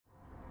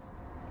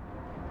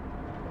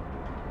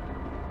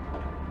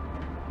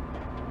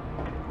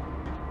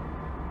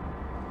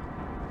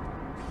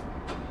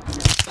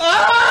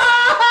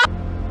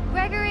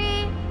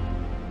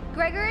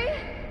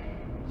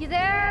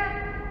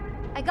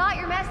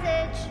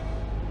message.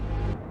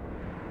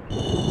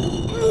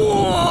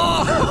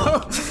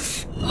 Whoa!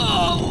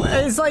 Oh,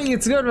 it's like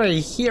it's good right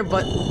here,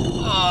 but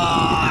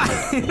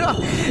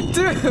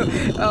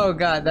dude, oh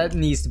god, that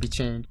needs to be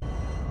changed.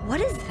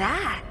 What is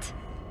that?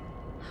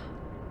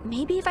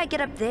 Maybe if I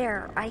get up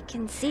there, I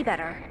can see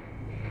better.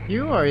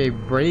 You are a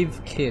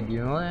brave kid,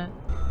 you know that?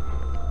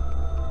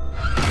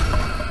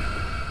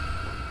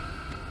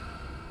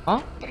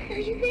 Huh? Are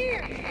you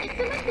there? Is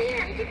someone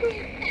there?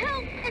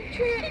 Help! I'm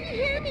trapped. Can you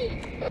hear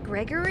me?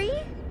 Gregory?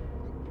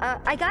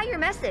 I got your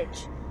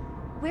message.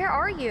 Where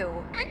are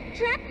you? I'm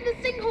trapped in the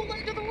sinkhole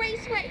under the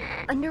raceway.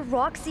 Under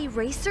Roxy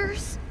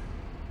Racers?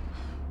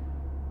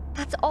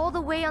 That's all the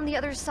way on the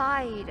other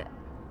side.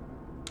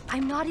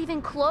 I'm not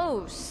even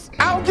close.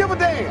 I don't give a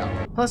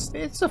damn! Plus,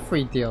 it's a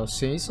free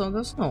DLC, so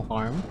there's no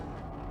harm.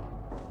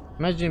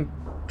 Imagine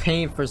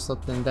paying for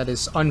something that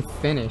is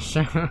unfinished.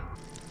 A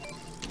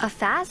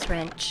fast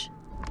wrench?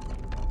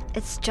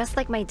 It's just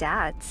like my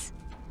dad's.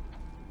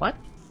 What?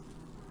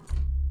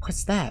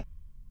 What's that?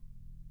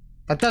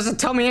 That doesn't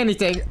tell me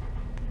anything!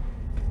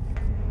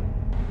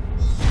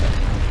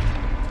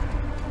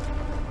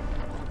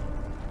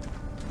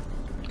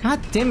 God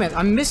damn it,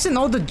 I'm missing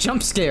all the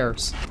jump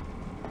scares.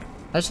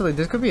 Actually,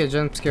 this could be a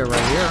jump scare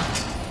right here.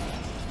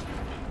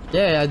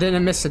 Yeah, I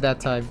didn't miss it that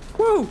time.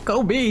 Woo,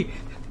 go B!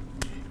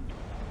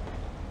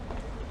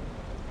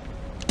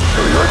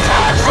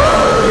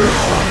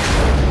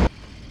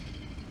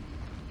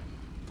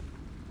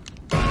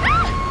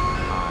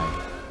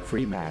 Hi.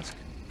 Free mask.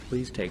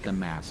 Please take a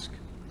mask.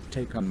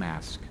 Take a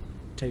mask.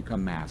 Take a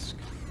mask.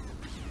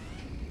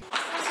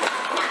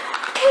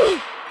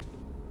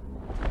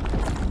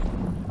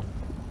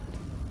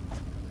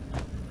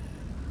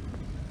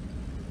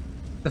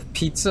 The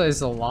pizza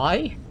is a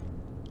lie?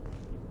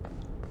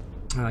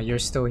 Oh, you're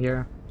still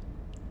here.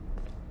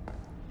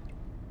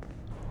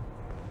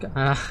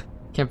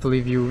 Can't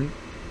believe you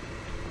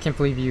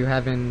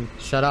haven't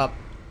shut up.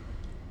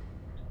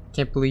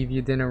 Can't believe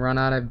you didn't run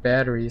out of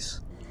batteries.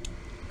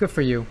 Good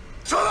for you.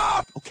 Shut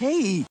up!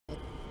 Okay.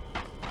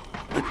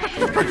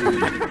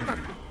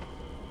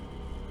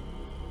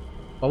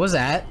 What was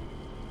that?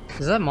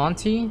 Is that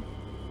Monty?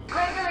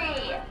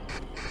 Gregory!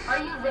 Are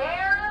you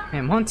there?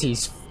 Man,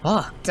 Monty's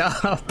fucked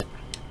up.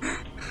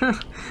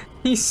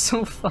 He's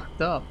so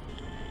fucked up.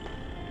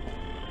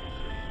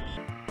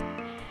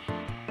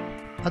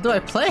 How do I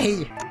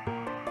play?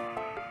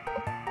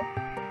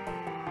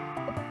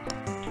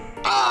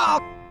 Oh!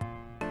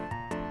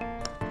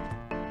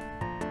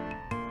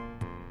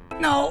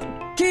 No,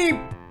 keep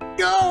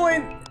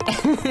going.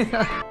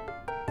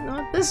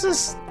 No, this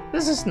is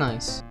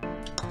nice.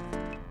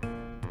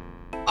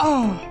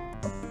 Oh.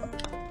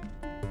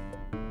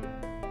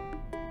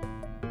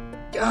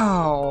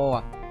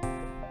 Oh.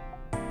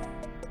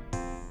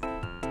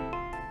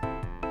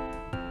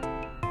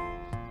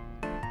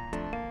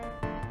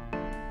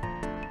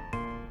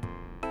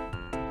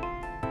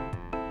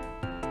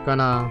 Where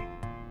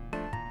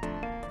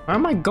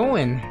am I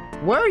going?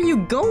 Where are you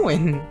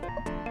going?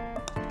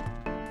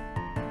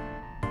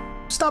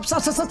 Stop!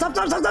 Stop! Stop! Stop! Stop!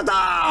 Stop! Stop! Stop!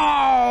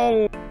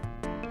 No!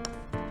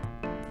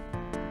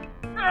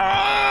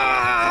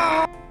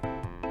 Ah!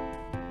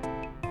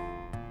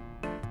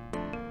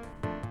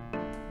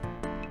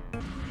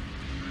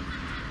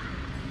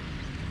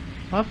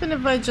 What happened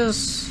if I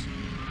just,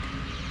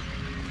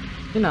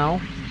 you know?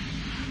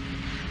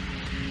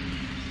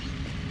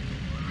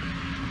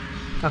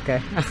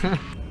 Okay.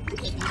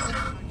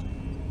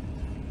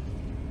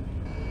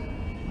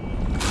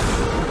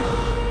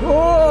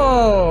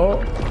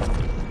 Whoa!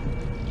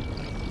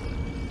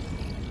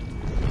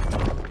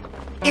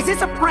 Is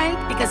this a prank?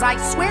 Because I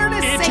swear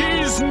to Satan—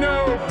 It is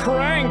no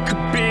prank,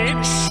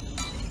 bitch!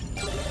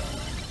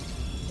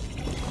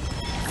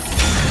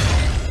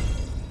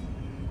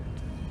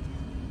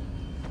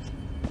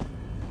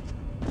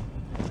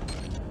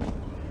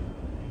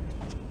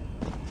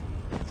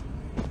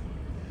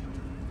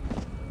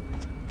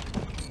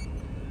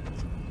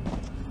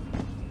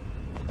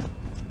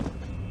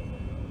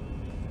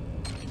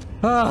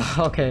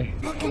 Okay.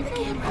 Look in the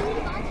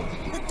camera.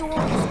 The door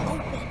is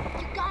open.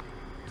 You got—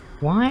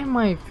 Why am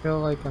I feel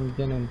like I'm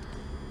getting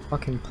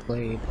fucking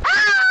played?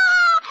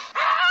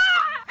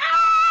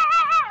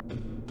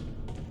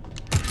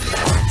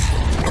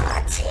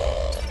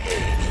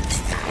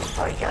 It's time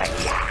for your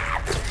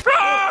nap.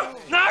 Ah!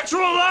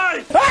 Natural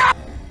light!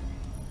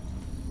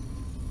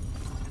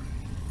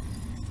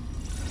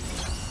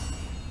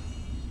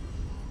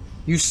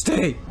 You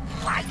stay!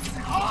 Lights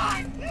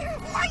on!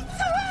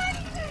 Lights on!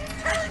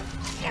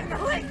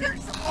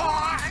 Generators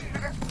on!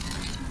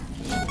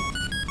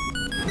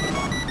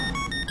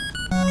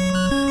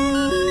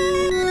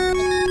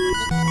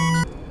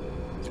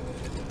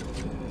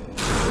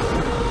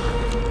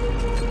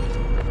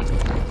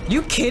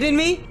 You kidding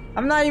me?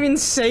 I'm not even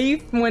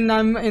safe when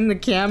I'm in the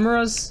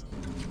cameras.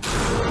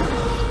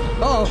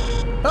 Oh!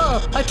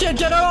 Oh! I can't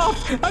get it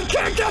off! I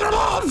can't get it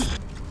off!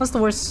 What's the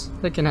worst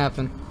that can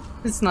happen?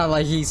 It's not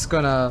like he's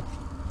gonna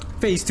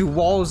face two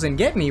walls and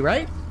get me,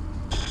 right?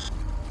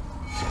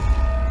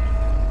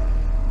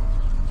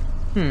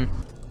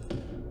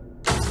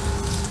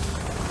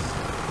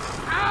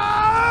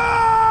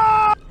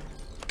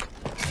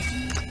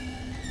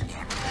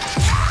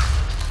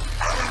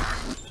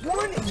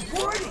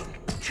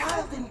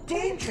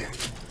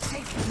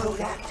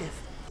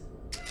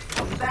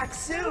 back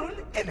soon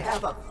and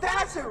have a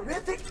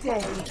phaserific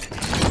day.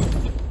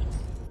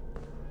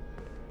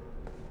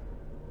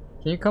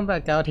 Can you come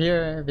back out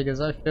here? Because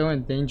I feel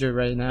in danger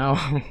right now.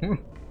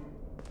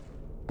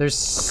 There's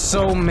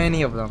so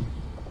many of them.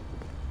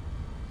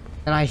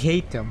 And I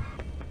hate them.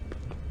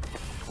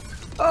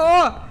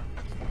 Oh!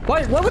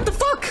 Wait, what the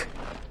fuck?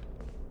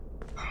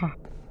 Huh.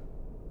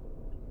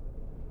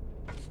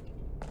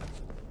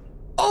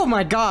 Oh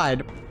my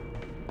god!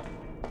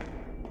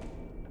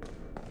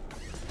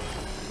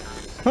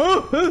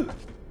 Oh!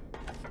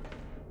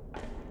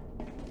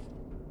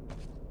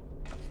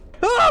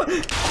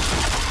 Oh!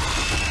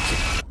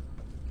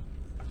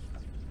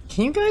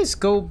 Can you guys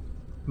go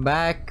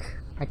back?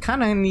 I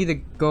kind of need to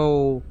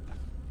go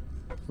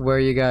where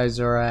you guys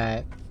are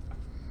at.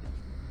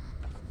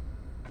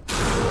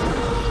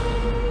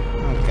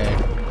 Okay.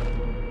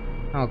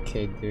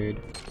 Okay,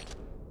 dude.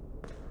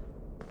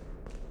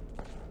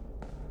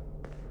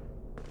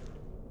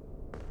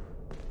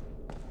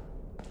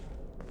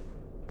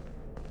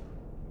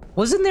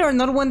 Wasn't there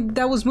another one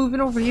that was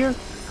moving over here?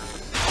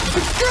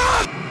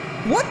 God!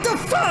 What the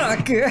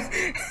fuck?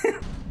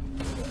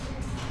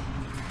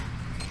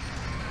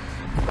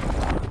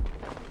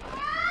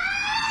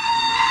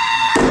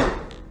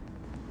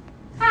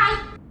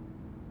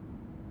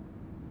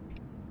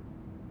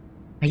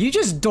 Are you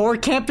just door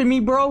camping me,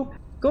 bro?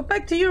 Go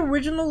back to your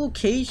original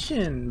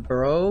location,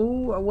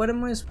 bro. What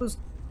am I supposed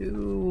to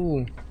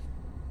do?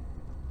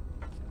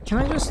 Can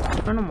I just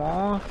turn them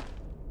off?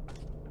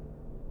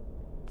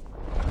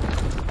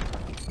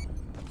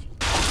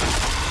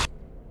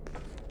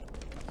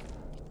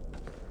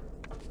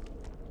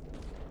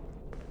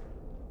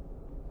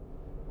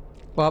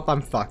 Well,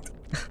 I'm fucked.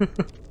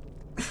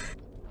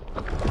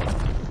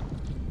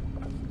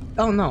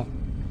 Oh no.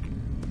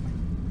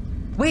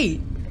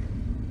 Wait.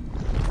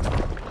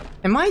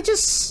 Am I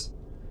just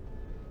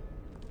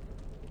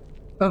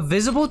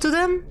invisible to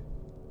them?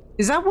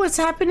 Is that what's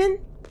happening?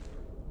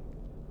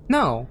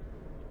 No.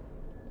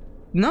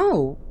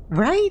 No,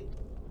 right?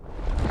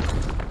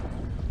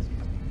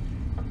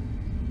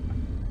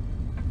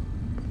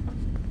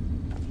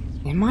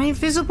 Am I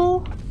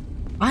invisible?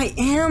 I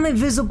am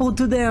invisible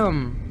to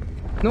them.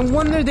 No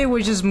wonder they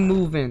were just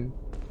moving.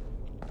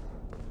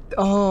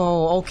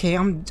 Oh, okay,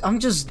 I'm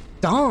just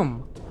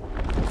dumb.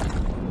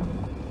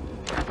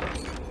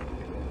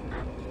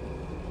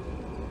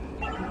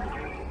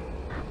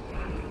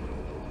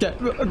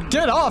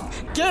 Get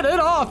off! Get it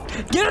off!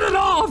 Get it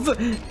off!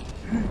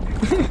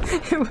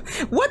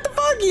 What the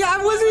fuck? Yeah,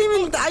 I wasn't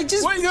even. I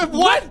just. Wait,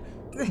 what?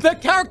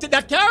 That character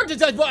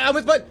said. I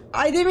was, but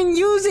I didn't even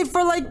use it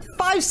for like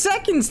 5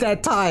 seconds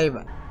that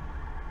time.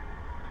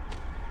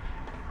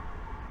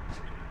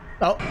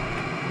 Oh.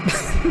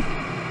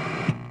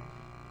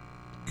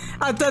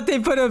 I thought they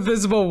put a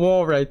visible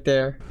wall right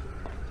there.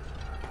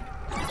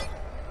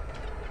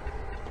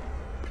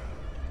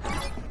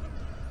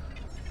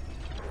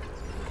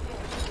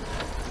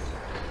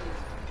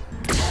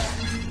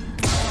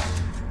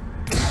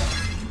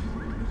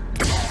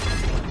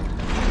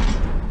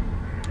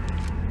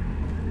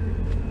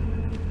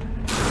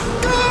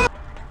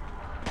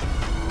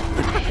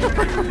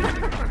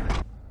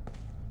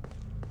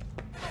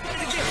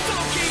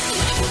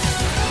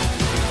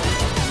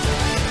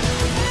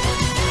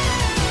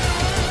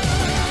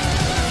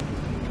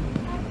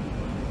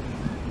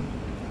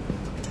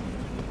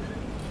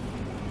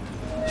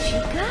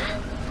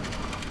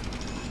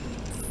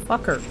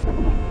 Fucker.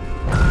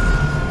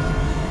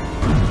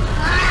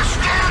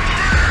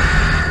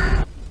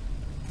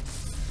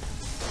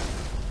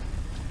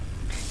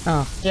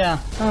 Oh, yeah.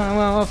 Oh,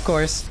 well, of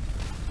course.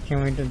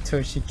 Can't wait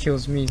until she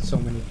kills me so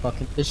many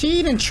fucking... Is she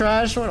eating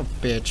trash? What a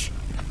bitch.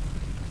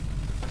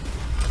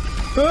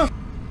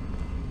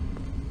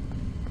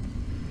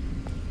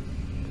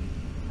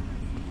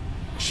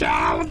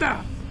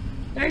 Shoulder!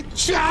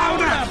 It's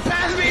shoulder!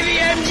 Pass me the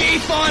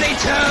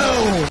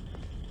MG42!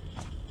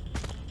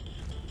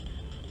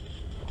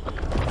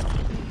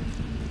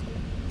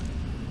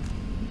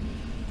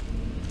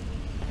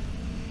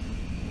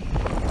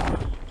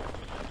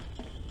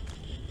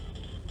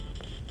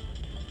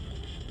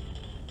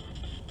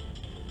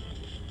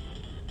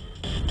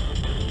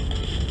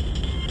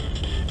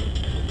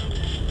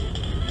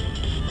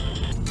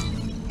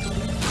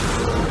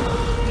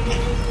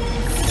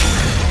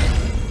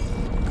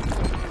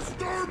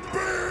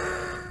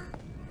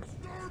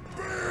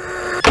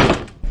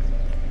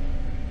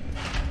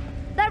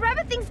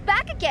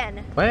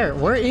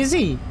 Where is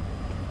he?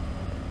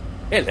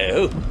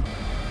 hello.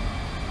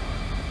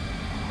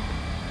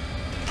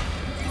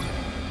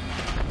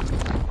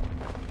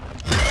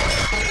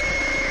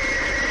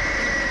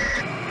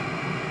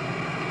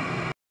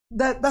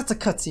 That's a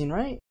cutscene,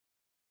 right?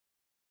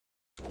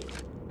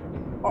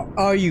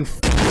 Are you?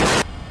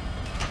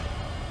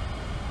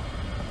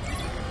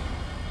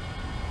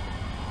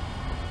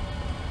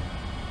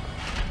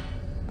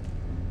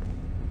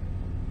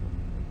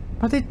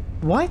 How did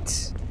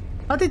what?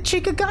 How did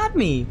Chica got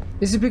me?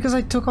 Is it because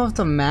I took off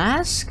the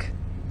mask?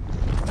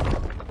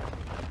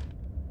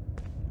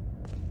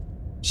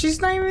 She's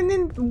not even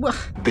in.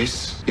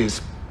 This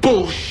is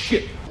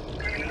bullshit.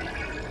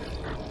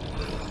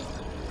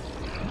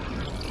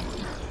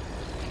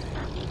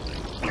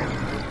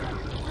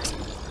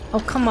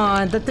 Oh, come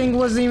on. The thing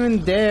wasn't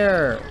even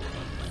there.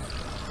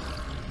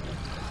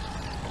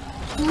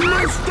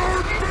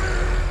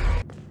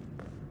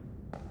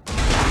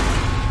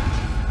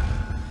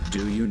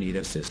 Do you need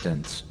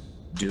assistance?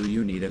 Do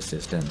you need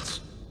assistance?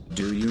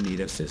 Do you need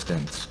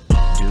assistance?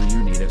 Do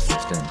you need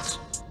assistance?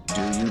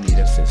 Do you need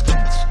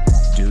assistance?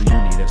 Do you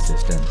need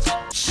assistance?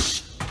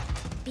 Shh!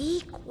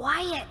 Be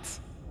quiet.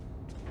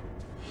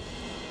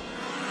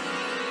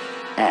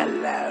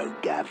 Hello,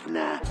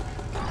 Governor.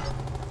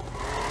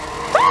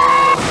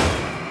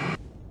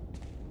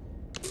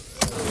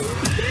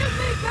 Give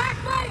me back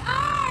my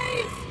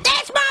eyes!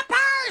 That's my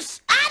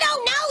purse! I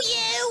don't know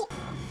you!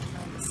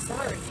 I'm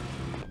sorry.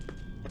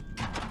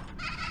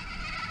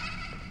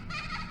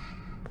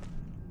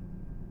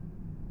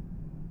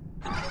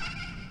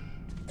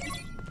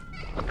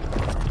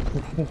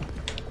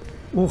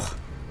 Ooh.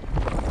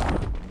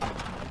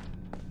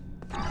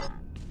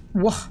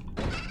 Wah.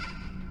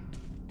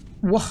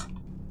 Wah.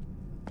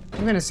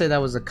 I'm gonna say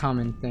that was a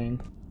common thing.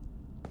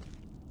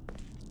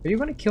 Are you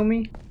gonna kill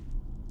me?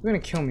 You're gonna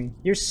kill me.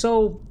 You're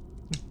so...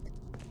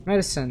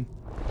 Medicine.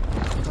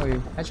 Oh,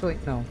 you... Actually,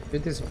 no. You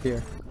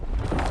disappear.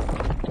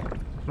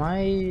 Am I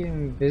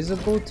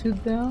invisible to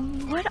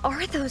them? What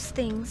are those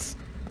things?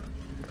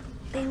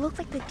 They look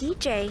like the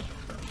DJ.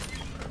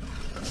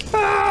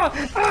 Ah!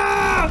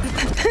 Ah!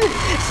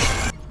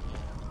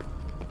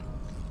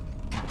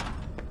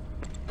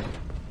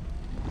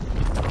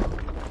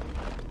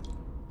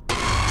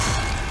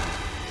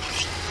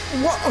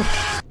 Whoa!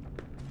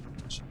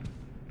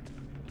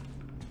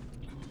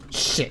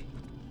 Shit.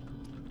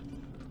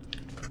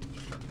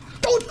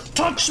 Don't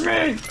touch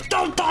me!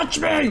 Don't touch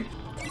me!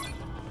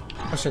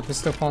 Oh shit, they're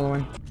still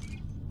following.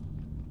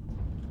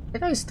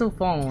 That guy's still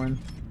following.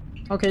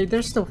 Okay,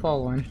 they're still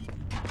following.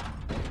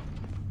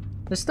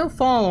 They're still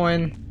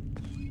following.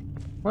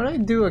 What do I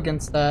do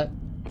against that?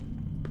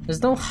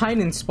 There's no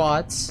hiding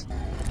spots.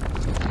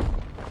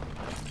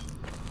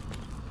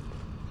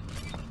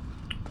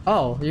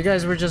 Oh, you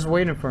guys were just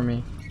waiting for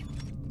me.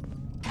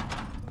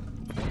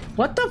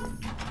 What the f—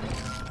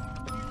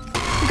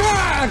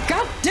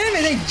 God damn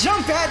it, they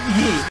jump at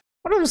me!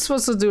 What am I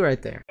supposed to do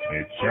right there?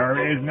 It sure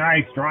is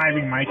nice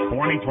driving my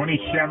 2020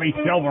 Chevy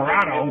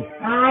Silverado.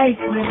 Hi,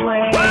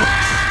 Squidward.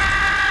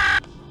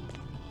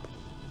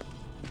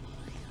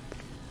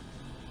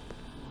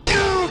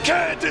 You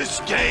can't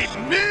escape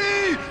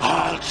me!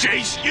 I'll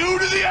chase you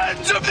to the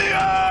ends of the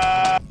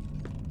earth!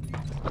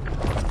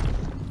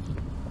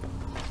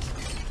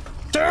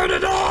 Turn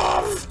it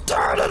off!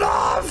 Turn it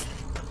off!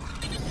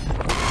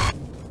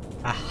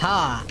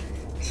 Aha!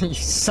 You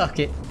suck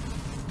it.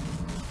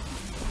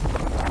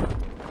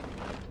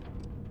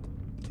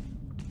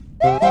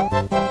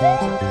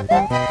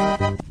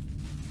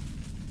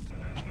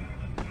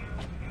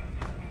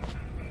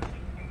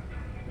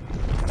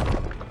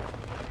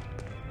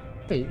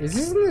 Wait, is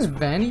this in this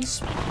Vanny's?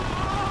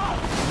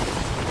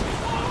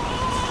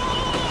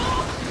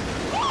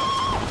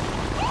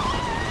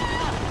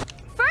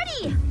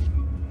 Freddy!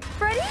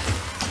 Freddy?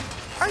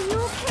 Are you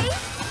okay?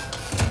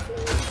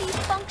 Please be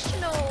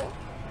functional.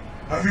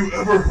 Have you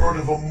ever heard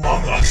of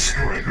Among Us,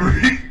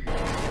 Gregory?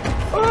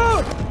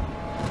 Oh!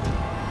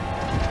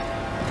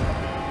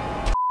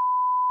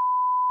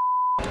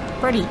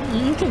 Freddy,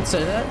 you can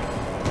say that.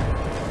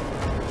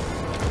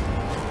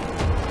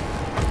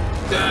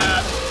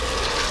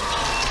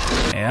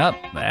 Yep,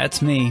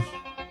 that's me.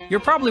 You're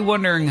probably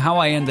wondering how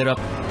I ended up.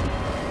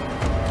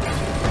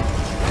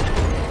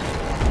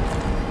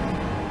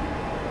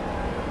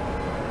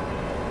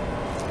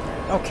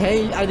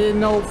 Okay, I didn't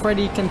know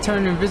Freddy can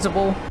turn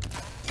invisible.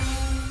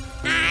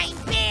 I'm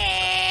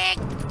big!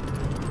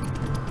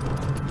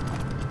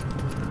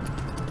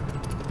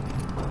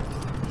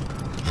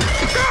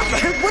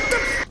 What the?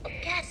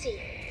 Cassie,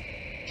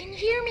 can you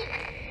hear me?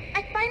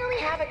 I finally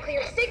have a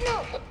clear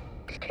signal.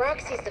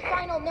 Roxy's the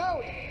final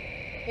node.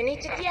 You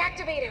need to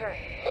deactivate her.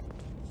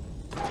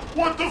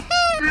 What the f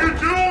are you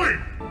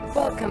doing?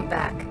 Welcome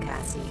back,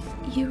 Cassie.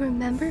 You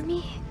remember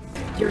me?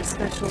 Your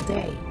special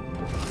day.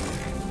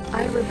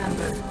 I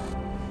remember.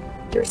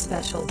 Your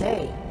special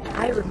day.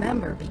 I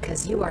remember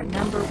because you are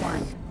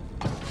 #1.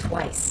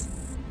 Twice.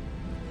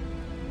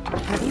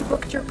 Have you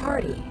booked your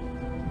party?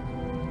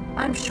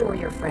 I'm sure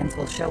your friends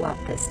will show up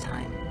this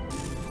time.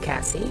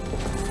 Cassie?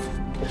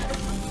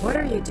 What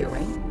are you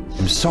doing?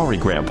 I'm sorry,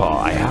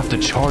 Grandpa. I have to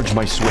charge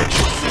my Switch.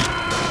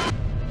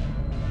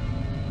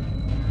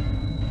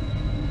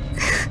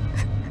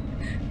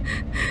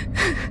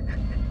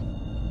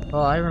 Oh,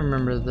 I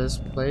remember this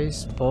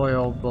place. Boy,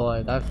 oh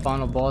boy, that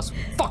final boss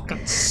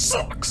fucking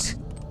sucks.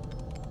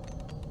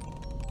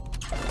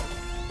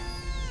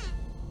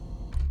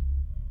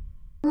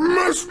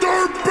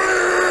 Mr.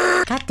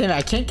 Beast! God damn it,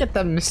 I can't get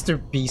that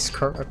Mr. Beast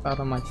curve out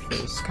of my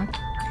face. God,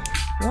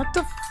 what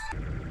the f—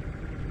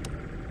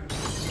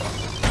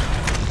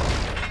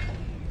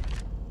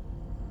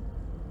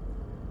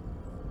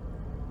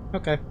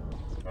 Okay.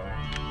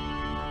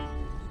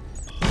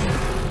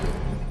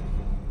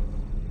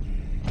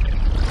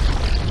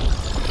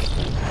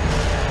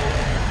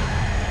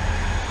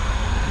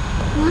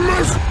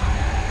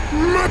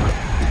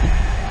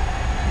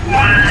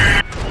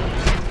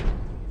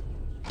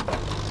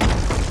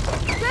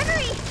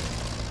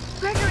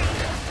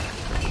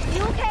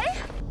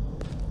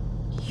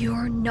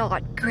 You're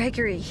not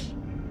Gregory.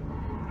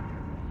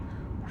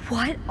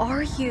 What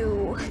are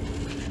you?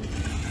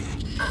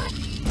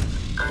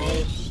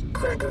 I'm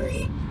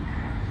Gregory.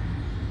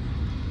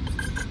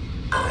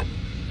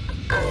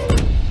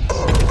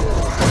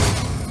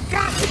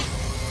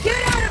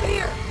 Get out of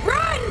here!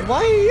 Run!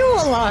 Why are you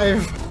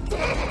alive?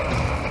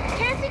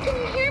 Cassie, can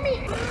you hear me?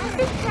 I've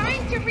been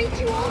trying to reach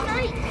you all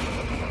night.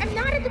 I'm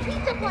not at the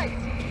pizza place.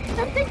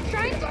 Something's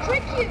trying to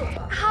trick you.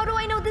 How do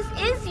I know this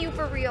is you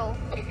for real?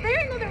 Is there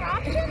another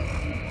option?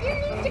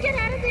 You need to get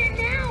out of there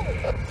now.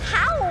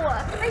 How?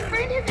 My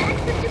friend has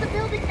access to the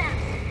building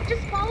maps.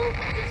 Just follow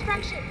the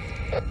instructions.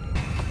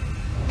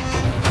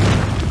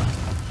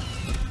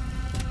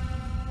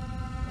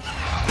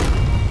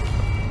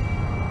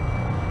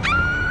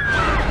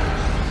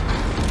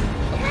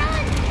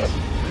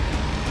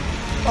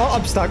 Oh,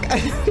 I'm stuck.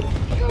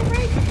 Go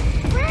right.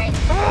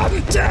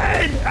 I'm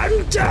dead!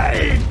 I'm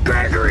dead!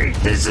 Gregory,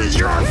 this is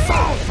your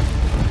fault!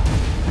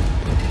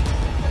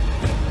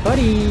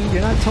 Buddy,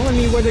 you're not telling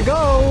me where to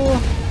go.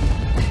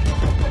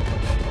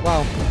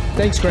 Wow.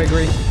 Thanks,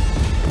 Gregory.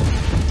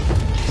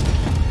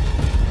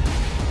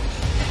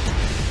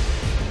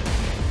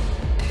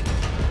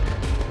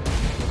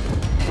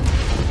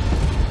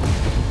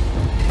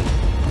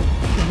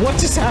 What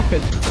just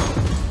happened?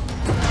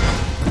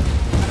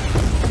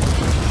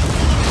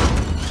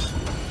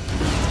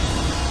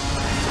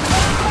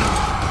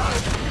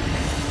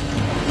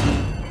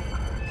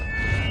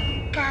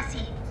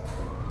 Cassie,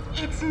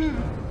 it's me.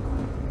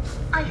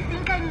 I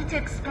think I need to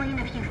explain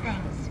a few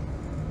things.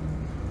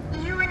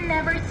 You were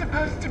never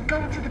supposed to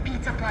go to the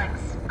Pizzaplex.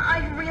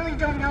 I really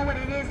don't know what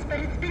it is, but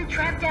it's been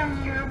trapped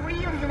down here a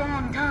really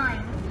long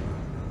time.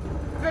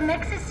 The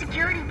Nexus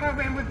security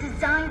program was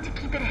designed to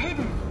keep it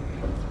hidden,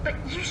 but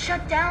you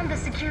shut down the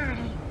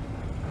security,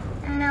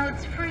 and now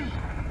it's free.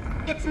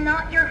 It's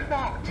not your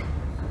fault.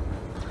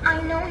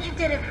 I know you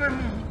did it for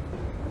me,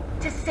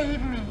 to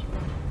save me,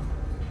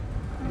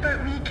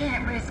 but we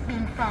can't risk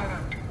being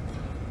followed.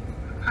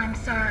 I'm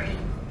sorry.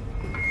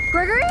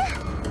 Gregory?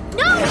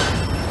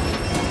 No!